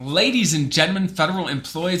Ladies and gentlemen, federal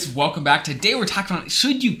employees, welcome back. Today we're talking about,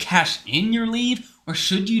 should you cash in your leave or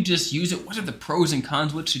should you just use it? What are the pros and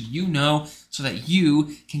cons? What should you know so that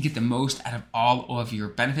you can get the most out of all of your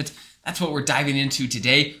benefits? That's what we're diving into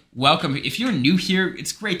today. Welcome. If you're new here,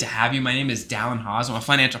 it's great to have you. My name is Dallin Hawes. I'm a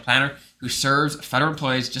financial planner who serves federal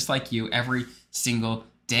employees just like you every single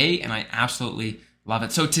day, and I absolutely love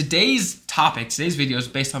it. So today's topic, today's video is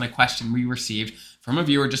based on a question we received from a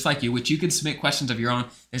viewer just like you, which you can submit questions of your own.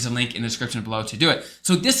 There's a link in the description below to do it.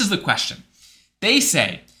 So this is the question. They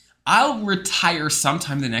say, I'll retire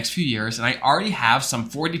sometime in the next few years, and I already have some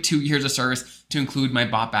 42 years of service to include my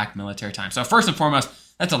bought back military time. So first and foremost,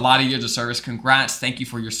 that's a lot of years of service. Congrats. Thank you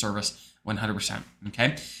for your service 100%.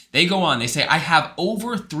 Okay. They go on. They say, I have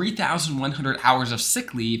over 3,100 hours of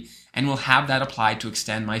sick leave and will have that applied to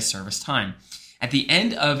extend my service time. At the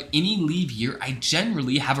end of any leave year, I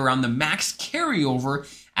generally have around the max carryover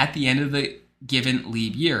at the end of the given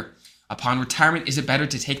leave year. Upon retirement, is it better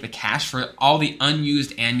to take the cash for all the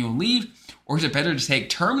unused annual leave, or is it better to take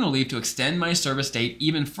terminal leave to extend my service date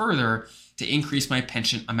even further to increase my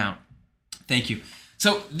pension amount? Thank you.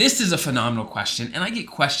 So this is a phenomenal question, and I get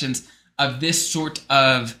questions of this sort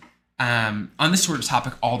of on this sort of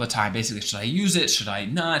topic all the time. Basically, should I use it? Should I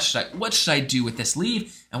not? What should I do with this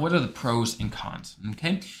leave? And what are the pros and cons?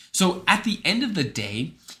 Okay. So at the end of the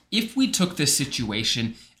day, if we took this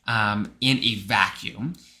situation in a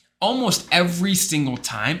vacuum, almost every single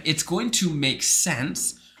time, it's going to make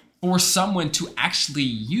sense for someone to actually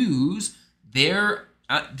use their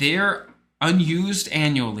unused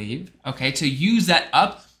annual leave, okay, to use that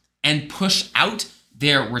up and push out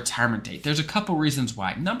their retirement date. There's a couple reasons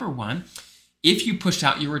why. Number one, if you push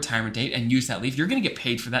out your retirement date and use that leave, you're going to get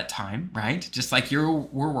paid for that time, right? Just like we're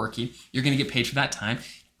working, you're going to get paid for that time.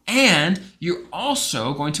 And you're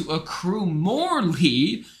also going to accrue more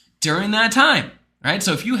leave during that time, right?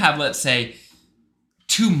 So if you have, let's say,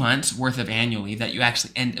 2 months worth of annual leave that you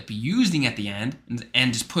actually end up using at the end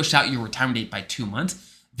and just push out your retirement date by 2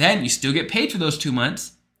 months, then you still get paid for those 2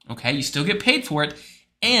 months, okay? You still get paid for it,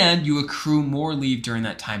 and you accrue more leave during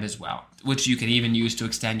that time as well, which you can even use to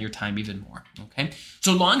extend your time even more, okay?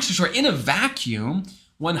 So long story short, in a vacuum,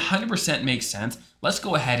 100% makes sense. Let's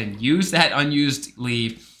go ahead and use that unused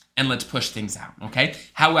leave and let's push things out, okay?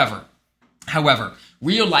 However,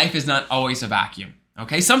 real life is not always a vacuum,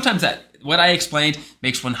 okay? Sometimes what I explained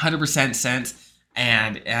makes 100% sense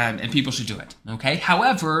and people should do it, okay?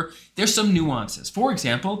 However, there's some nuances. For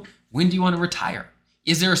example, when do you want to retire?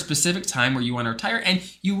 Is there a specific time where you want to retire and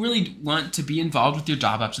you really want to be involved with your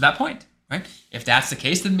job up to that point, right? If that's the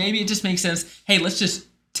case, then maybe it just makes sense. Hey, let's just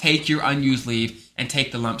take your unused leave and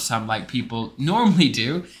take the lump sum like people normally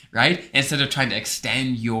do, right? Instead of trying to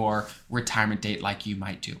extend your retirement date like you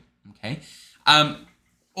might do, okay?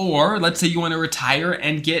 Or let's say you want to retire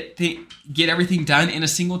and get everything done in a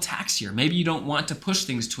single tax year. Maybe you don't want to push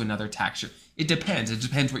things to another tax year. It depends. It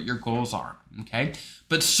depends what your goals are, okay?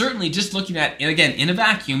 But certainly just looking at, and again, in a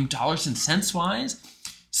vacuum, dollars and cents wise,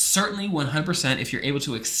 certainly 100% if you're able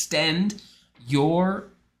to extend your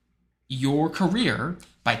career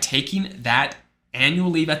by taking that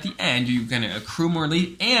annual leave at the end, you're going to accrue more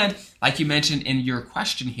leave. And like you mentioned in your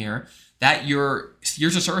question here, that your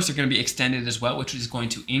years of service are going to be extended as well, which is going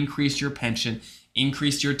to increase your pension,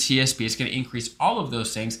 increase your TSP. It's going to increase all of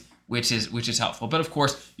those things, which is helpful. But of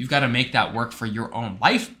course, you've got to make that work for your own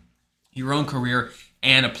life, your own career,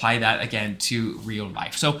 and apply that again to real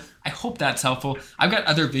life. So I hope that's helpful. I've got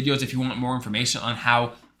other videos if you want more information on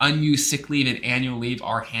how unused sick leave and annual leave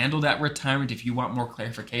are handled at retirement. If you want more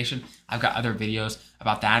clarification, I've got other videos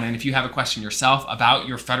about that. And if you have a question yourself about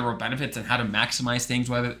your federal benefits and how to maximize things,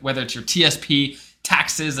 whether it's your TSP,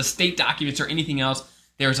 taxes, estate documents, or anything else,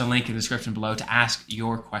 there's a link in the description below to ask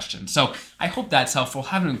your questions. So I hope that's helpful.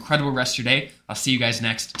 Have an incredible rest of your day. I'll see you guys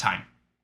next time.